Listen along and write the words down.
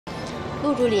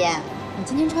陆助理，你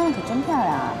今天穿的可真漂亮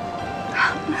啊！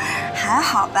还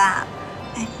好吧？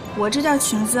哎，我这件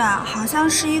裙子啊，好像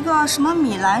是一个什么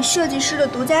米兰设计师的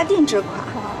独家定制款。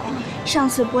上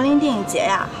次柏林电影节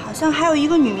呀，好像还有一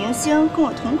个女明星跟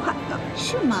我同款呢。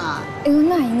是吗？哎呦，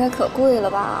那应该可贵了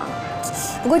吧？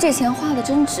不过这钱花的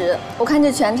真值，我看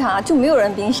这全场啊就没有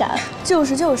人比你闪。就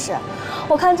是，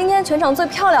我看今天全场最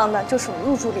漂亮的就是我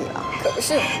陆助理了，可不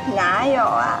是？哪有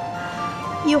啊？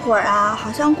一会儿啊，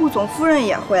好像顾总夫人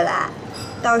也会来，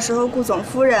到时候顾总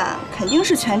夫人肯定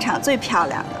是全场最漂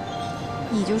亮的。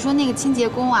你就说那个清洁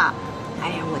工啊，哎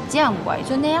呀，我见过，也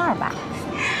就那样吧。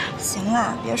行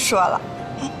了，别说了，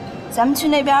哎，咱们去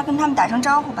那边跟他们打声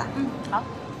招呼吧。嗯，好。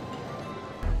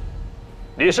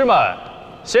女士们、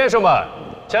先生们、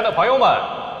亲爱的朋友们，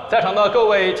在场的各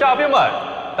位嘉宾们，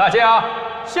大家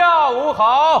下午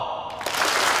好！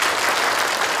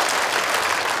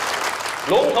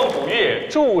龙腾虎跃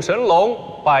祝神龙，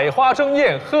百花争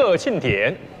艳贺庆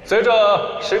典。随着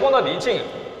时光的离境，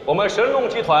我们神龙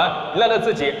集团迎来了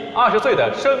自己20岁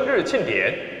的生日庆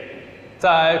典。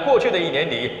在过去的1年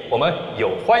里，我们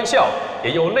有欢笑，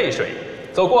也有泪水，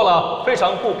走过了非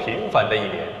常不平凡的1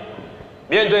年。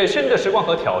面对新的时光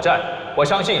和挑战，我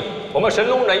相信我们神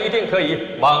龙人一定可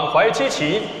以满怀激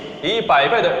情，以100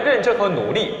倍的认真和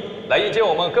努力来迎接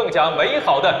我们更加美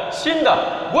好的新的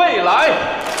未来。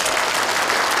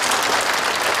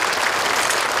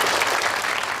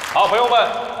好，朋友们，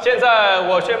现在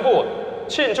我宣布，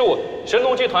庆祝神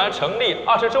龙集团成立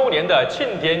20周年的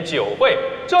庆典酒会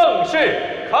正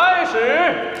式开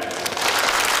始。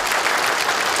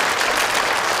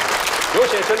有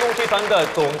请神龙集团的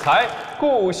总裁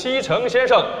顾希成先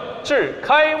生致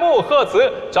开幕贺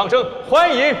词，掌声欢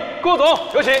迎顾总，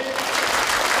有请。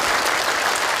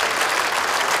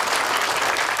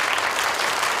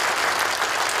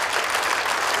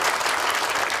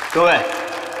各位，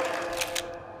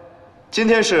今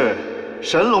天是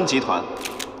神龙集团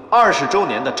20周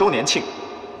年的周年庆。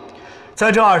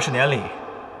在这20年里，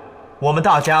我们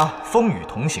大家风雨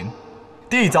同行，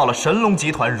缔造了神龙集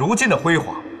团如今的辉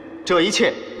煌。这一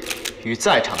切与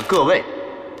在场的各位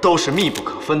都是密不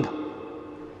可分的。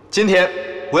今天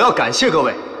我要感谢各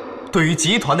位对于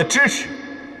集团的支持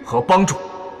和帮助。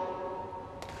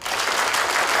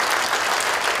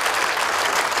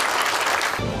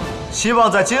希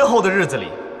望在今后的日子里，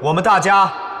我们大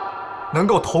家能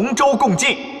够同舟共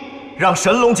济，让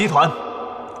神龙集团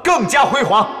更加辉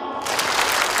煌。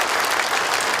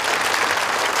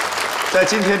在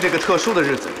今天这个特殊的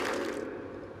日子里，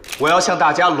我要向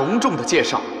大家隆重地介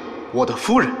绍我的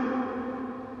夫人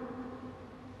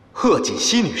贺锦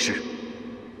熙女士。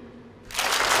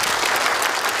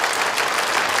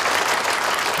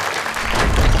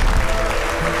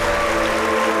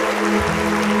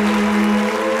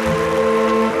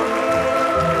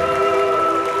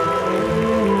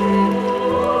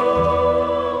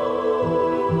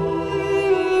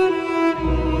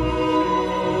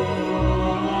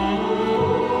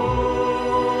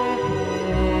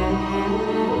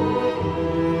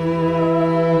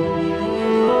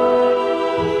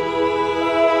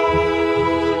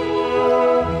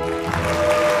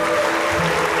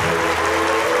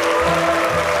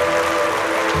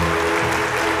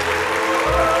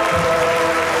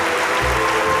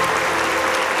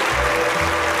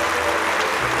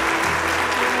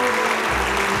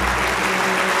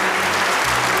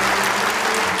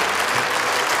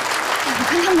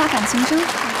感情真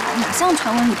好，哪像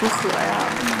传闻里不和呀？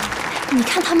你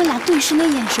看他们俩对视那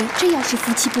眼神，这要是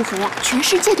夫妻不和呀，全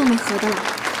世界都没合的了。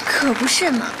可不是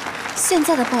嘛！现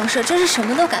在的报社真是什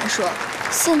么都敢说，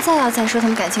现在要再说他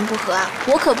们感情不和啊，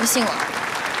我可不信了。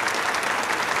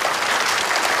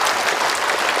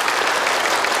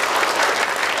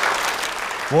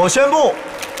我宣布，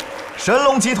神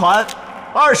龙集团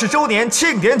20周年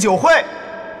庆典酒会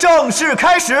正式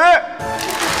开始。